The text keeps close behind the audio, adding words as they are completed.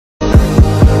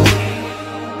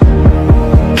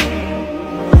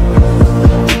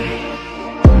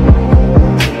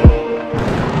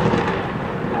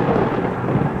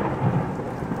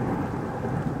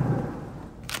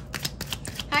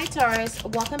Taurus,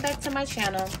 welcome back to my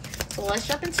channel. So let's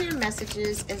jump into your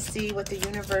messages and see what the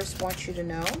universe wants you to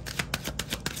know.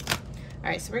 All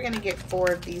right, so we're going to get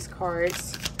 4 of these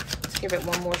cards. Let's give it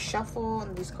one more shuffle,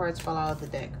 and these cards fall out of the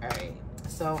deck. All right,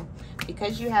 so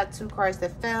because you had 2 cards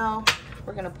that fell,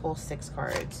 we're going to pull 6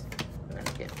 cards. We're going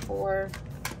to get 4.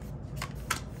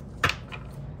 All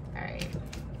right,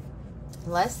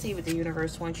 let's see what the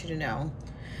universe wants you to know.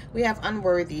 We have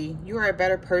unworthy. You are a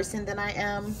better person than I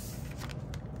am.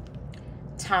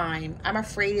 Time. I'm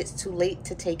afraid it's too late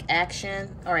to take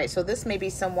action. All right, so this may be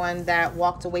someone that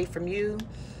walked away from you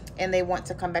and they want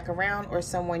to come back around, or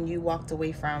someone you walked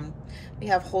away from. We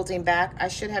have holding back. I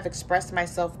should have expressed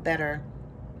myself better.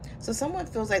 So someone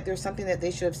feels like there's something that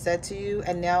they should have said to you,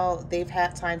 and now they've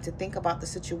had time to think about the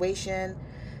situation.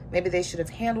 Maybe they should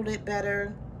have handled it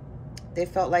better. They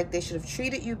felt like they should have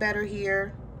treated you better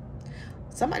here.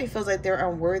 Somebody feels like they're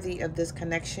unworthy of this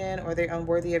connection, or they're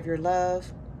unworthy of your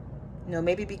love. You know,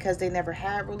 maybe because they never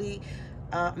had really,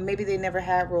 maybe they never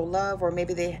had real love, or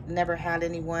maybe they never had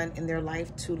anyone in their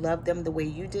life to love them the way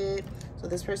you did. So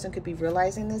this person could be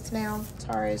realizing this now,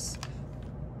 Taurus.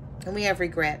 And we have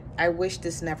regret. I wish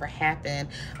this never happened.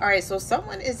 All right, so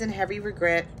someone is in heavy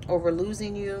regret over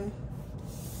losing you.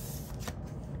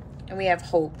 And we have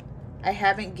hope. I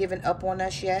haven't given up on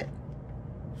us yet.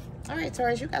 All right,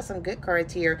 Taurus, you got some good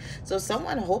cards here. So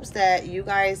someone hopes that you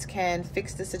guys can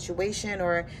fix the situation,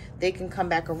 or they can come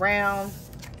back around.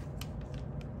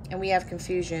 And we have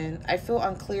confusion. I feel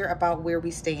unclear about where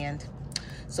we stand.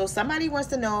 So somebody wants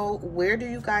to know, where do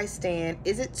you guys stand?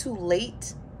 Is it too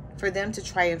late for them to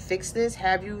try and fix this?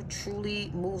 Have you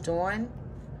truly moved on?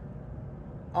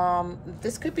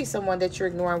 This could be someone that you're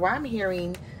ignoring. Why I'm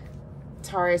hearing,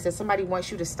 Taurus, that somebody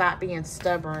wants you to stop being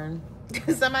stubborn.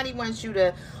 Somebody wants you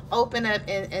to open up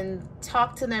and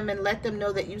talk to them and let them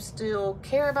know that you still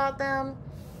care about them.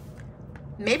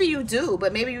 Maybe you do,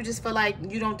 but maybe you just feel like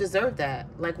you don't deserve that.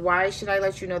 Like, why should I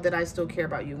let you know that I still care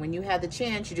about you? When you had the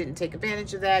chance, you didn't take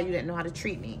advantage of that. You didn't know how to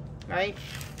treat me, right?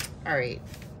 All right.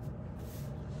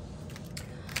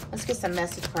 Let's get some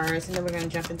message cards, and then we're going to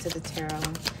jump into the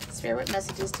tarot. Spirit, what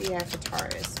messages do you have for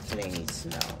Taurus? What do they need to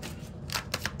know?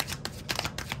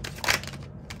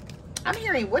 I'm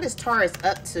hearing, what is Taurus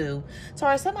up to?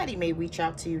 Taurus, somebody may reach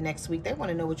out to you next week. They want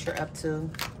to know what you're up to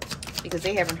because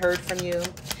they haven't heard from you.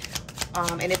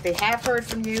 And if they have heard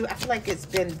from you, I feel like it's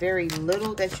been very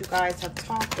little that you guys have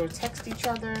talked or text each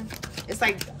other. It's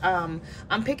like,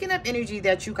 I'm picking up energy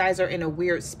that you guys are in a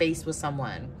weird space with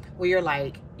someone where you're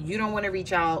like, you don't want to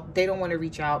reach out. They don't want to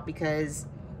reach out because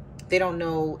they don't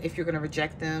know if you're going to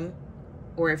reject them,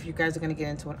 or if you guys are going to get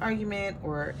into an argument,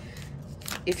 or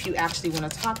if you actually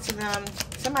want to talk to them.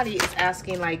 Somebody is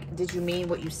asking, like, did you mean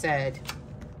what you said?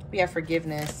 We have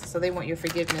forgiveness. So they want your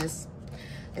forgiveness.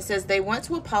 It says they want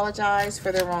to apologize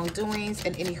for their wrongdoings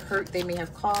and any hurt they may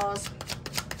have caused.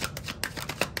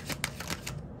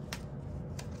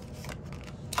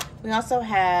 We also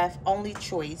have only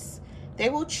choice. They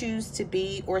will choose to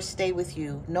be or stay with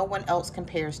you. No one else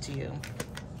compares to you.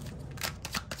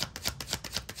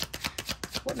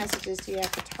 What messages do you have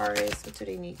for Taurus? What do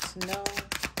they need to know?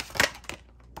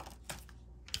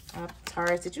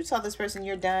 Taurus, did you tell this person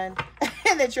you're done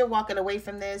and that you're walking away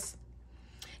from this?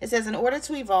 It says, in order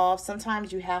to evolve,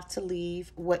 sometimes you have to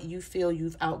leave what you feel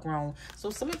you've outgrown. So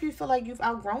some of you feel like you've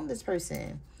outgrown this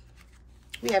person.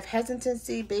 We have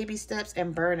hesitancy, baby steps,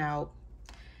 and burnout.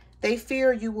 They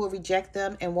fear you will reject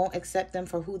them and won't accept them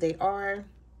for who they are.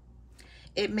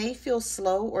 It may feel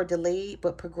slow or delayed,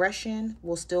 but progression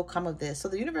will still come of this. So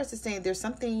the universe is saying there's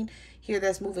something here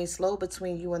that's moving slow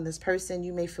between you and this person.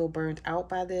 You may feel burned out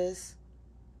by this.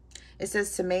 It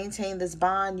says to maintain this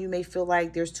bond, you may feel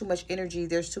like there's too much energy,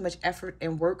 there's too much effort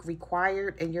and work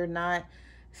required, and you're not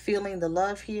feeling the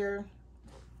love here.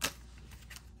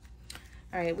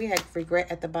 All right, we have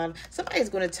regret at the bottom. Somebody's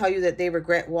going to tell you that they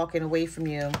regret walking away from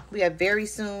you. We have very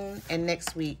soon and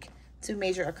next week. 2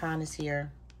 major arcanas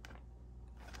here.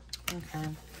 Okay.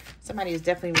 Somebody is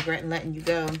definitely regretting letting you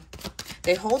go.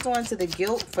 They hold on to the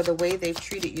guilt for the way they've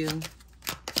treated you.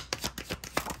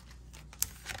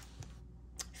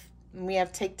 And we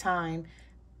have take time.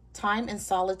 Time and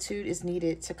solitude is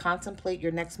needed to contemplate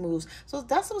your next moves. So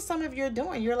that's what some of you are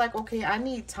doing. You're like, okay, I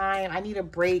need time. I need a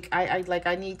break.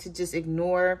 I need to just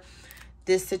ignore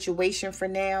this situation for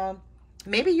now.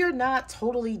 Maybe you're not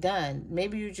totally done.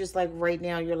 Maybe you're just like right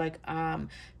now, you're like,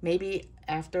 maybe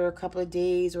after a couple of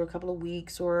days or a couple of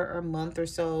weeks or a month or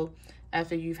so,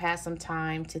 after you've had some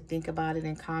time to think about it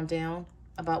and calm down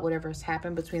about whatever has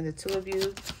happened between the 2 of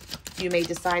you, you may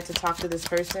decide to talk to this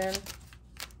person.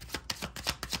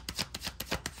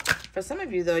 For some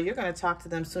of you, though, you're going to talk to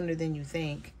them sooner than you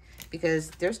think.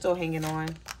 because they're still hanging on.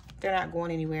 They're not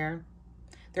going anywhere.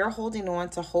 They're holding on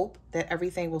to hope that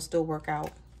everything will still work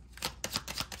out.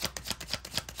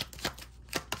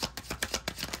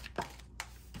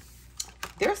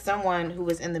 There's someone who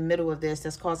is in the middle of this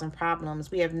that's causing problems.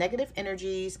 We have negative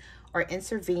energies are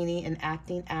intervening and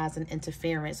acting as an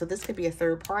interference. So this could be a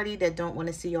third party that don't want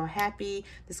to see y'all happy.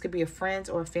 This could be a friend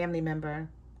or a family member.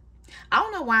 I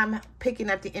don't know why I'm picking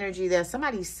up the energy that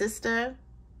somebody's sister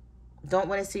don't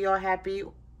want to see y'all happy,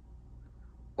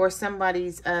 or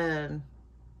somebody's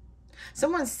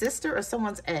someone's sister or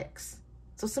someone's ex.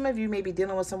 So some of you may be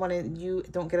dealing with someone and you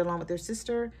don't get along with their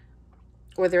sister,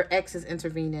 or their ex is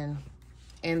intervening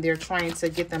and they're trying to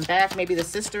get them back. Maybe the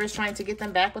sister is trying to get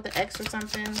them back with the ex or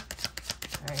something.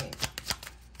 All right.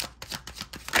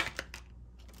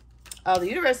 Oh, the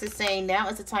universe is saying now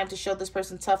is the time to show this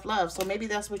person tough love. So maybe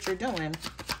that's what you're doing.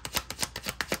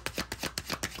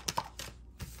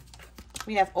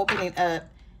 We have opening up.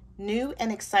 New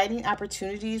and exciting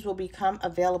opportunities will become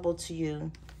available to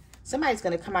you. Somebody's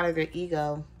going to come out of their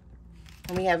ego.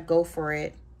 And we have go for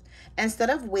it. Instead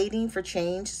of waiting for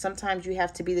change, sometimes you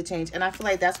have to be the change. And I feel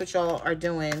like that's what y'all are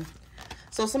doing.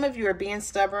 So some of you are being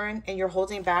stubborn and you're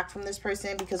holding back from this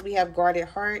person because we have guarded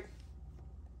heart.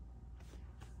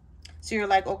 So you're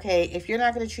like, okay, if you're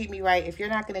not going to treat me right, if you're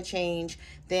not going to change,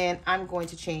 then I'm going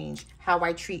to change how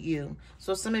I treat you.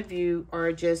 So some of you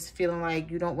are just feeling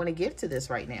like you don't want to give to this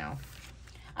right now.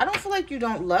 I don't feel like you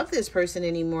don't love this person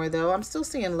anymore, though. I'm still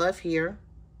seeing love here.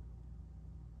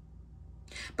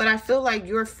 But I feel like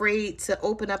you're afraid to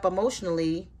open up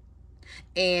emotionally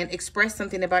and express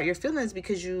something about your feelings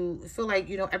because you feel like,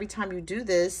 you know, every time you do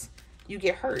this, you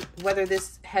get hurt. Whether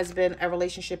this has been a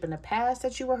relationship in the past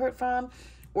that you were hurt from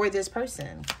or this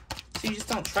person. So you just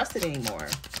don't trust it anymore.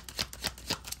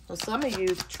 So some of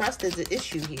you, trust is an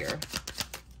issue here.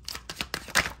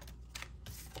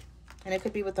 And it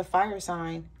could be with the fire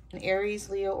sign, an Aries,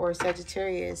 Leo, or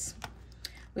Sagittarius.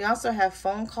 We also have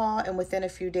phone call and within a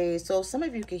few days. So some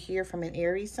of you could hear from an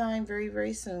Aries sign very,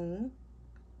 very soon.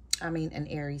 I mean, an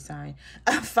Aries sign.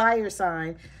 A fire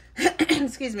sign.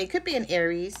 Excuse me. Could be an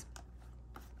Aries.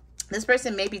 This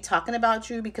person may be talking about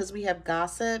you because we have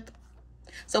gossip.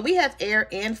 So we have air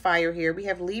and fire here. We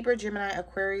have Libra, Gemini,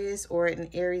 Aquarius, or an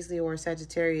Aries, Leo, or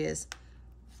Sagittarius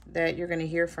that you're going to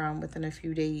hear from within a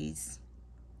few days.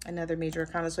 Another major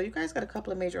arcana. So you guys got a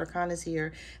couple of major arcanas here.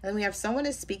 And then we have someone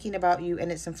is speaking about you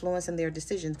and it's influencing their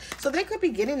decisions. So they could be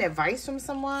getting advice from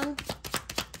someone.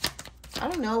 I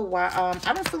don't know why.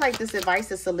 I don't feel like this advice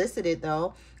is solicited,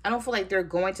 though. I don't feel like they're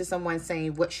going to someone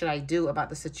saying, what should I do about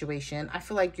the situation? I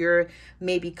feel like you're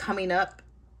maybe coming up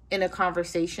in a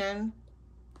conversation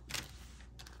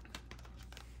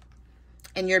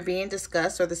and you're being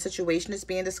discussed, or the situation is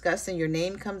being discussed and your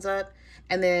name comes up.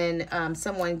 And then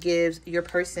someone gives your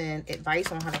person advice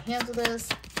on how to handle this.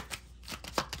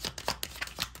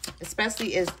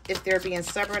 Especially if they're being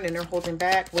stubborn and they're holding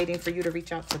back, waiting for you to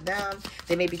reach out to them.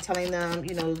 They may be telling them,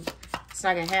 you know, it's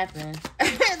not going to happen.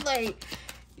 Like,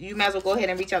 you might as well go ahead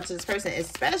and reach out to this person,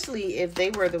 especially if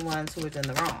they were the ones who were in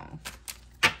the wrong.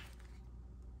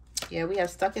 Yeah, we have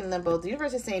stuck in limbo. The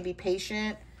universe is saying be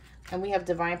patient. And we have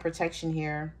divine protection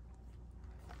here.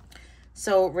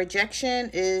 So rejection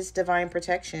is divine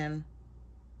protection.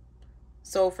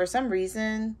 So for some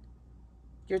reason,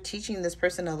 you're teaching this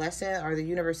person a lesson, or the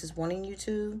universe is wanting you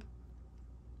to.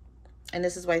 And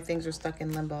this is why things are stuck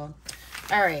in limbo.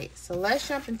 All right, so let's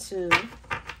jump into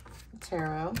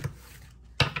tarot.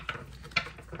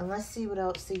 And let's see what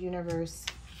else the universe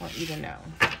wants you to know.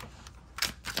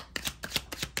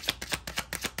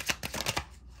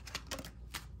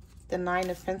 The Nine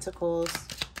of Pentacles.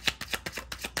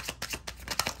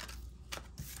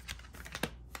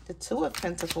 The Two of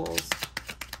Pentacles.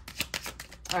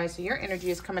 All right, so your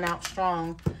energy is coming out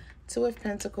strong. Two of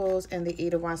Pentacles and the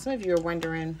Eight of Wands. Some of you are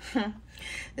wondering,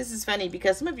 this is funny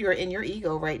because some of you are in your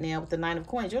ego right now with the Nine of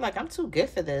Coins. You're like, I'm too good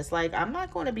for this. Like, I'm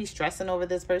not going to be stressing over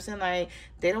this person. Like,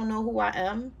 they don't know who I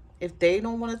am. If they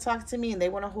don't want to talk to me and they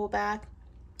want to hold back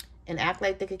and act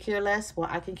like they could care less, well,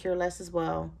 I can care less as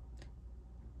well.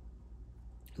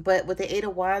 But with the Eight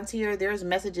of Wands here, there's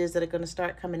messages that are going to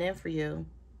start coming in for you.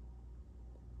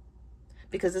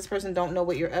 Because this person don't know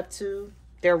what you're up to.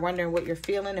 They're wondering what you're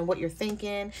feeling and what you're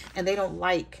thinking. And they don't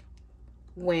like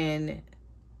when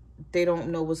they don't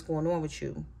know what's going on with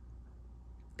you.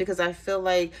 Because I feel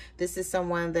like this is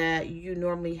someone that you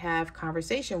normally have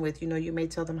conversation with. You know, you may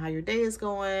tell them how your day is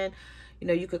going. You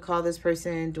know, you could call this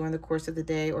person during the course of the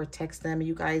day or text them.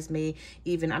 You guys may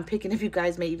even, I'm picking if you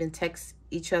guys may even text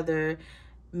each other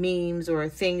memes or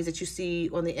things that you see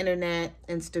on the internet,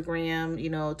 Instagram, you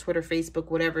know, Twitter,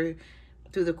 Facebook, whatever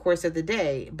through the course of the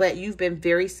day. But you've been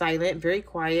very silent, very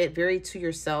quiet, very to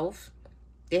yourself.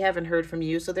 They haven't heard from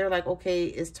you. So they're like, okay,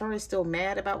 is Taurus still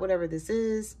mad about whatever this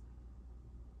is?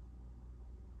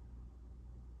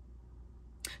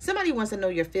 Somebody wants to know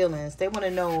your feelings. They want to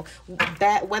know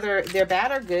that whether they're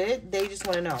bad or good. They just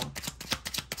want to know.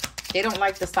 They don't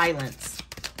like the silence.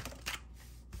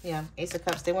 Yeah, Ace of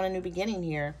Cups. They want a new beginning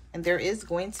here. And there is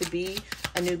going to be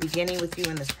a new beginning with you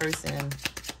and this person.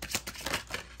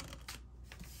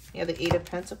 Yeah, the Eight of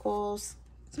Pentacles.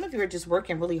 Some of you are just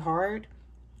working really hard.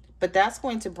 But that's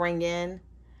going to bring in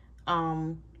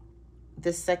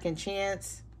this second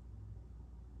chance.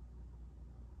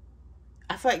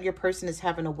 I feel like your person is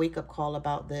having a wake-up call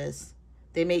about this.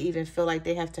 They may even feel like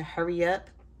they have to hurry up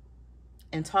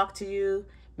and talk to you.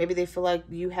 Maybe they feel like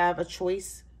you have a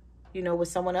choice, you know, with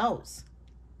someone else.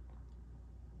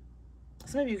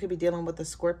 Some of you could be dealing with a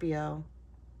Scorpio.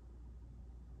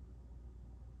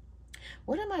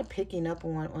 What am I picking up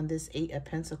on this Eight of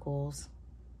Pentacles?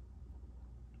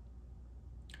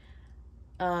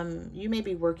 You may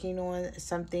be working on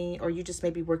something, or you just may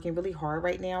be working really hard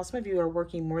right now. Some of you are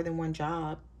working more than one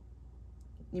job.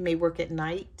 You may work at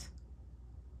night.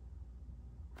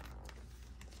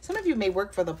 Some of you may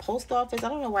work for the post office. I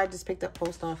don't know why I just picked up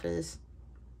post office.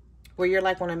 Where you're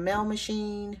like on a mail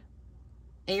machine.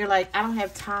 And you're like, I don't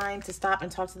have time to stop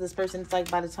and talk to this person. It's like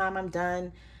by the time I'm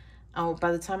done,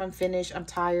 by the time I'm finished, I'm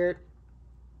tired.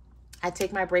 I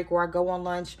take my break or I go on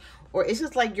lunch. Or it's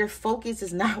just like your focus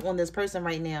is not on this person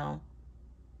right now.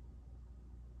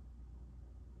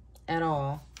 At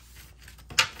all.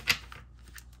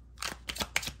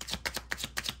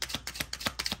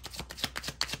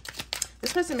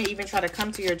 This person may even try to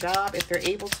come to your job if they're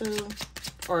able to.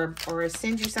 Or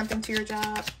send you something to your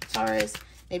job, Taurus.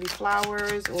 Maybe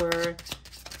flowers or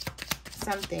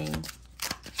something.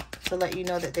 To let you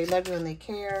know that they love you and they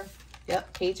care.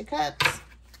 Yep, Page of Cups.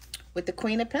 With the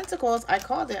Queen of Pentacles, I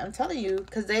called it. I'm telling you,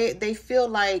 because they feel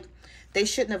like they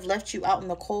shouldn't have left you out in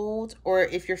the cold. Or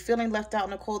if you're feeling left out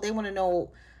in the cold, they want to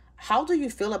know, how do you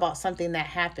feel about something that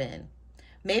happened?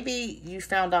 Maybe you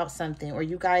found out something, or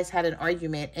you guys had an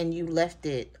argument and you left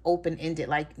it open-ended.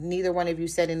 Like neither one of you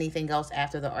said anything else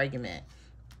after the argument.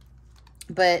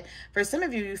 But for some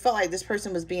of you, you felt like this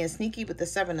person was being sneaky with the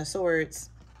Seven of Swords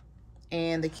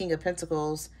and the King of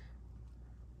Pentacles.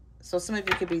 So some of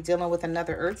you could be dealing with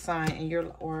another earth sign, and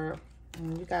you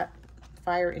got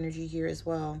fire energy here as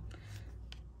well.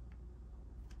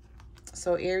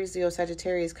 So Aries, Leo,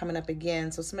 Sagittarius coming up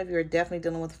again. So some of you are definitely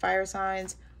dealing with fire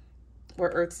signs or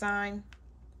earth sign.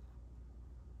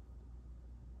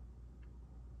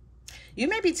 You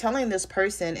may be telling this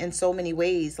person in so many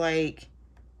ways, like,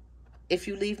 if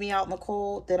you leave me out in the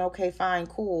cold, then okay, fine,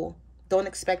 cool. Don't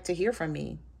expect to hear from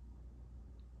me.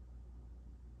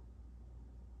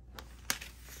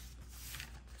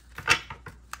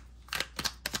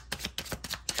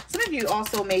 Some of you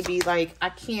also may be like, I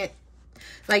can't,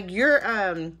 like you're,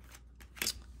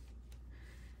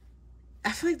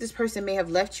 I feel like this person may have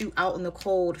left you out in the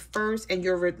cold first, and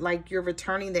you're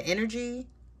returning the energy.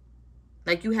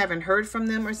 Like you haven't heard from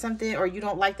them or something, or you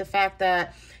don't like the fact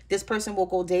that this person will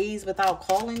go days without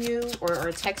calling you or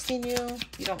texting you.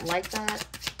 You don't like that.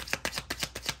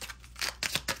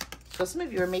 So some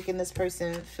of you are making this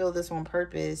person feel this on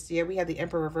purpose. Yeah, we have the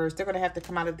Emperor reverse. They're going to have to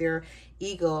come out of their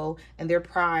ego and their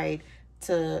pride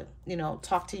to, you know,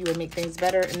 talk to you and make things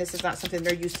better. And this is not something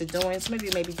they're used to doing. Some of you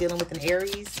may be dealing with an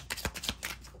Aries.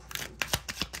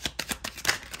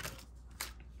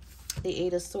 The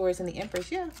Eight of Swords and the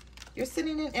Empress. Yeah, you're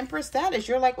sitting in Empress status.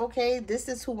 You're like, okay, this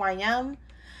is who I am.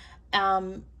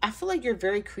 I feel like you're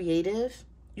very creative.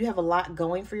 You have a lot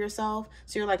going for yourself.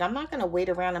 So you're like, I'm not going to wait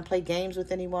around and play games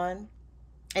with anyone.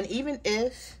 And even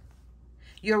if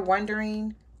you're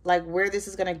wondering like where this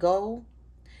is going to go,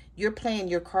 you're playing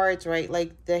your cards right.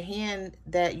 Like the hand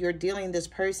that you're dealing this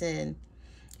person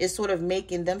is sort of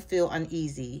making them feel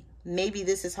uneasy. Maybe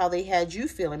this is how they had you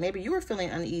feeling. Maybe you were feeling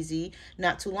uneasy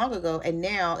not too long ago. And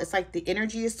now it's like the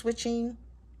energy is switching.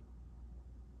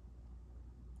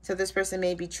 So this person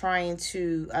may be trying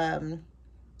to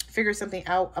figure something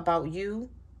out about you.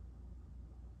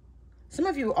 Some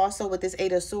of you also with this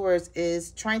Eight of Swords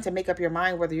is trying to make up your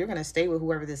mind whether you're going to stay with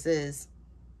whoever this is.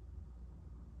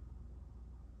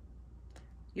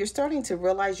 You're starting to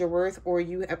realize your worth, or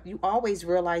you always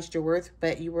realized your worth,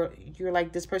 but you're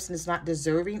like, this person is not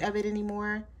deserving of it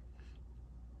anymore.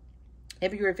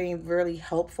 Maybe you were being really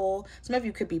helpful. Some of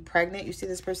you could be pregnant. You see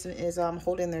this person is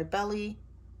holding their belly.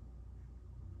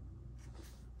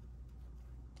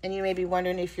 And you may be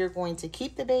wondering if you're going to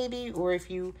keep the baby, or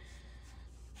if you're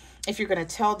going to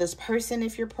tell this person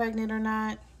if you're pregnant or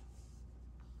not.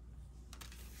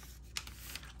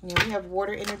 Yeah, we have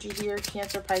water energy here,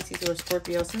 Cancer, Pisces, or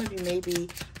Scorpio. Some of you may be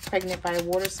pregnant by a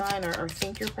water sign or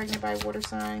think you're pregnant by a water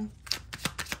sign.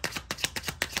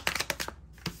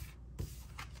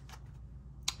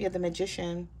 We have the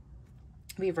Magician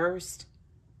reversed.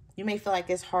 You may feel like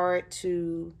it's hard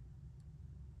to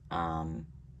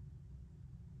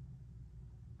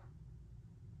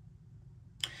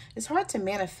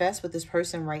manifest with this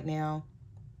person right now.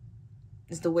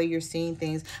 It's the way you're seeing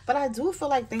things. But I do feel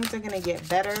like things are going to get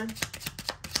better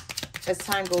as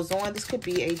time goes on. This could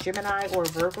be a Gemini or a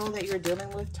Virgo that you're dealing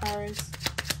with, Taurus.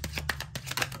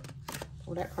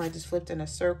 Oh, that card just flipped in a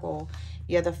circle.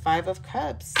 Yeah, the Five of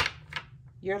Cups.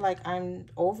 You're like, I'm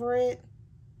over it.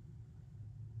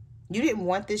 You didn't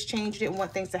want this change. You didn't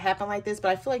want things to happen like this.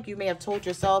 But I feel like you may have told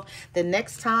yourself the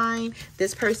next time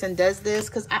this person does this,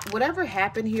 because whatever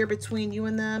happened here between you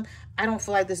and them, I don't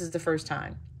feel like this is the first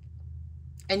time.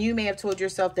 And you may have told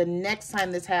yourself the next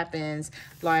time this happens,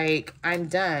 like, I'm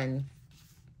done.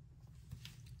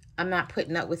 I'm not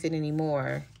putting up with it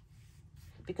anymore.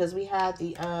 Because we had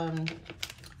the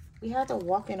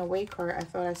walking away card. I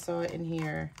thought I saw it in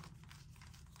here.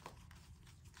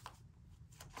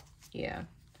 Yeah.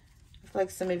 I feel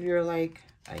like some of you are like,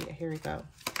 oh yeah, here we go.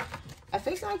 I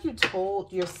feel like you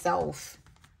told yourself,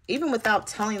 even without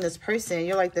telling this person,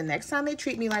 you're like, the next time they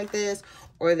treat me like this,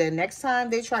 or the next time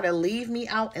they try to leave me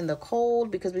out in the cold,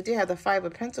 because we did have the Five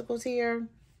of Pentacles here.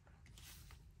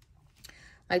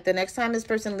 Like, the next time this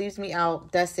person leaves me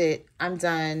out, that's it. I'm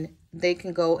done. They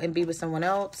can go and be with someone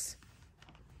else.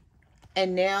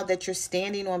 And now that you're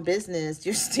standing on business,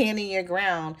 you're standing your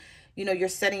ground, you know, you're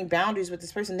setting boundaries with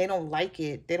this person. They don't like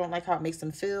it. They don't like how it makes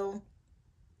them feel.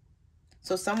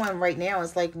 So someone right now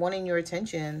is like wanting your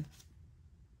attention.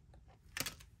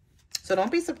 So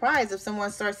don't be surprised if someone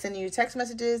starts sending you text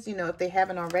messages, you know, if they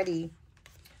haven't already,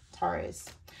 Taurus.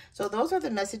 So those are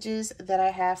the messages that I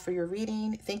have for your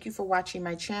reading. Thank you for watching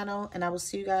my channel, and I will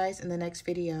see you guys in the next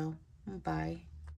video. Bye.